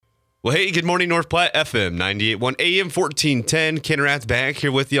Well, hey, good morning, North Platte, FM 98.1 AM 1410. Ken Rath back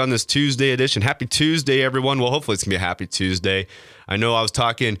here with you on this Tuesday edition. Happy Tuesday, everyone. Well, hopefully it's going to be a happy Tuesday. I know I was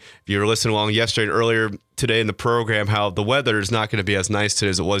talking, if you were listening along yesterday and earlier today in the program, how the weather is not going to be as nice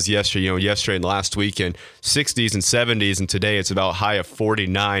today as it was yesterday. You know, yesterday and last weekend, 60s and 70s, and today it's about high of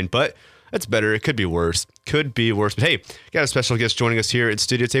 49. But that's better. It could be worse. But hey, got a special guest joining us here in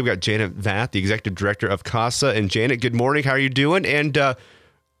studio today. We got Janet Vath, the executive director of CASA. And Janet, good morning. How are you doing? And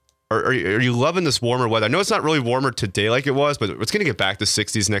Are you loving this warmer weather? I know it's not really warmer today like it was, but it's going to get back to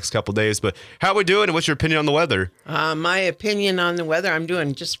 60s next couple of days. But how are we doing, and what's your opinion on the weather? My opinion on the weather, I'm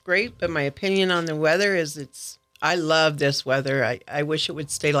doing just great, but my opinion on the weather is I love this weather. I wish it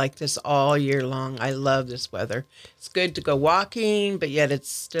would stay like this all year long. I love this weather. It's good to go walking, but yet it's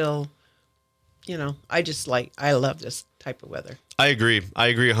still, I love this type of weather. I agree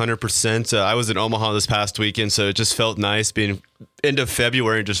 100%. I was in Omaha this past weekend, so it just felt nice being into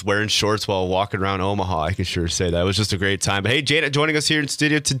February and just wearing shorts while walking around Omaha. I can sure say that. It was just a great time. But hey, Janet joining us here in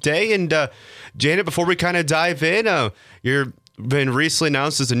studio today. And Janet, before we kind of dive in, you've been recently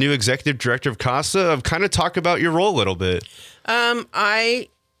announced as the new executive director of CASA. Kind of talk about your role a little bit. I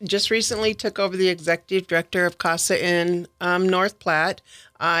just recently took over the executive director of CASA in North Platte.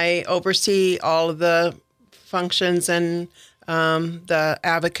 I oversee all of the functions and the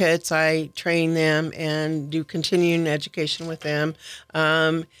advocates. I train them and do continuing education with them.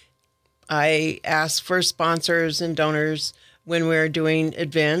 I ask for sponsors and donors when we're doing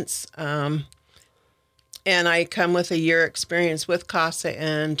events. And I come with a year experience with CASA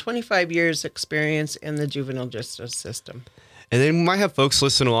and 25 years experience in the juvenile justice system. And then we might have folks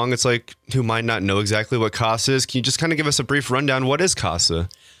listen along. It's like who might not know exactly what CASA is. Can you just kind of give us a brief rundown? What is CASA?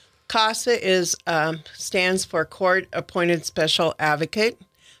 CASA stands for Court Appointed Special Advocate.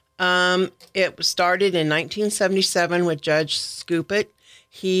 It started in 1977 with Judge Scoopit.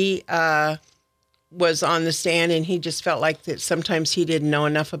 He was on the stand, and he just felt like that sometimes he didn't know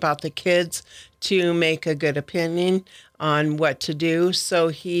enough about the kids to make a good opinion on what to do. So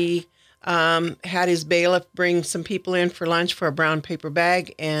he had his bailiff bring some people in for lunch for a brown paper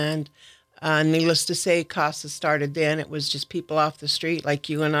bag, and needless to say, CASA started then. It was just people off the street like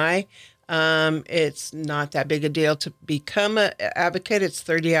you and I. It's not that big a deal to become an advocate. It's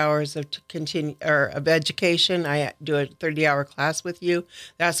 30 hours of education. I do a 30-hour class with you.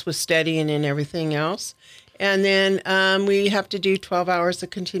 That's with studying and everything else. And then we have to do 12 hours of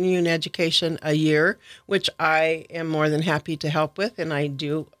continuing education a year, which I am more than happy to help with, and I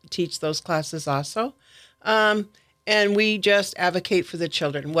do teach those classes also. And we just advocate for the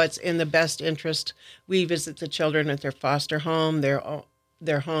children, what's in the best interest. We visit the children at their foster home, their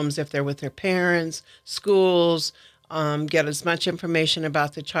homes if they're with their parents, schools, get as much information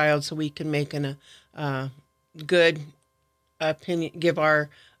about the child so we can make a good opinion, give our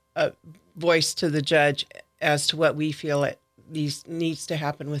voice to the judge as to what we feel needs to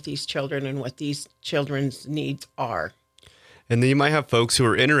happen with these children and what these children's needs are. And then you might have folks who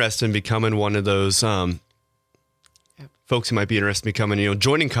are interested in becoming one of those folks who might be interested in becoming,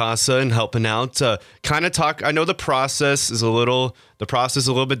 joining CASA and helping out. Kind of talk. I know the process is a little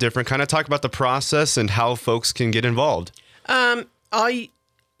bit different. Kind of talk about the process and how folks can get involved. If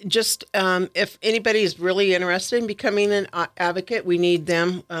anybody is really interested in becoming an advocate, we need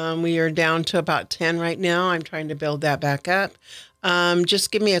them. We are down to about 10 right now. I'm trying to build that back up.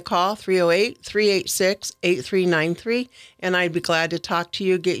 Just give me a call, 308-386-8393, and I'd be glad to talk to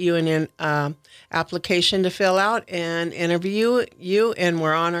you, get you an application to fill out and interview you, and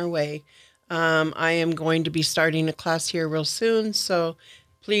we're on our way. I am going to be starting a class here real soon, so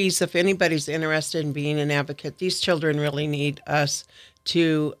please, if anybody's interested in being an advocate, these children really need us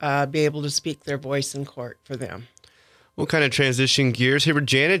to be able to speak their voice in court for them. We'll kind of transition gears here with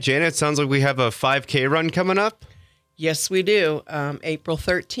Janet. Janet, it sounds like we have a 5K run coming up. Yes, we do. April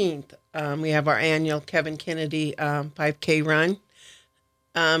 13th, we have our annual Kevin Kennedy 5K run.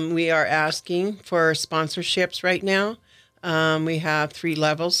 We are asking for sponsorships right now. We have 3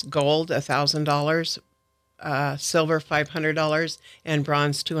 levels: gold, $1,000, silver, $500, and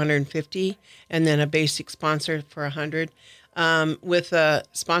bronze, $250, and then a basic sponsor for $100. With a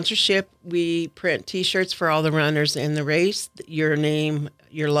sponsorship, we print T-shirts for all the runners in the race. Your name,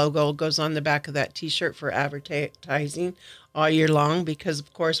 your logo goes on the back of that T-shirt for advertising all year long, because,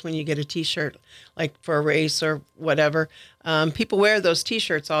 of course, when you get a T-shirt, like for a race or whatever, people wear those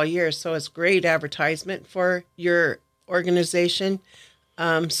T-shirts all year, so it's great advertisement for your organization.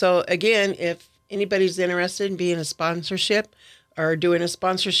 So, again, if anybody's interested in being a sponsorship or doing a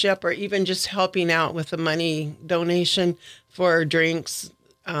sponsorship or even just helping out with the money donation for drinks,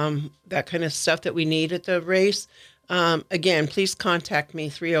 that kind of stuff that we need at the race, Again, please contact me,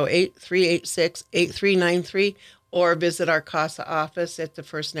 308-386-8393, or visit our CASA office at the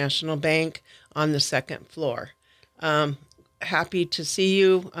First National Bank on the second floor. Happy to see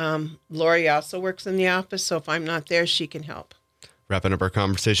you. Lori also works in the office, so if I'm not there, she can help. Wrapping up our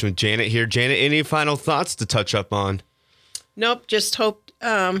conversation with Janet here. Janet, any final thoughts to touch up on? Nope, just hope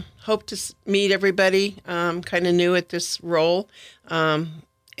to meet everybody, kind of new at this role, and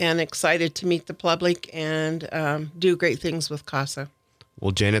excited to meet the public and do great things with CASA.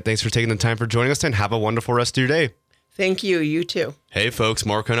 Well, Janet, thanks for taking the time for joining us, and have a wonderful rest of your day. Thank you. You too. Hey, folks,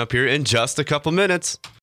 more coming up here in just a couple minutes.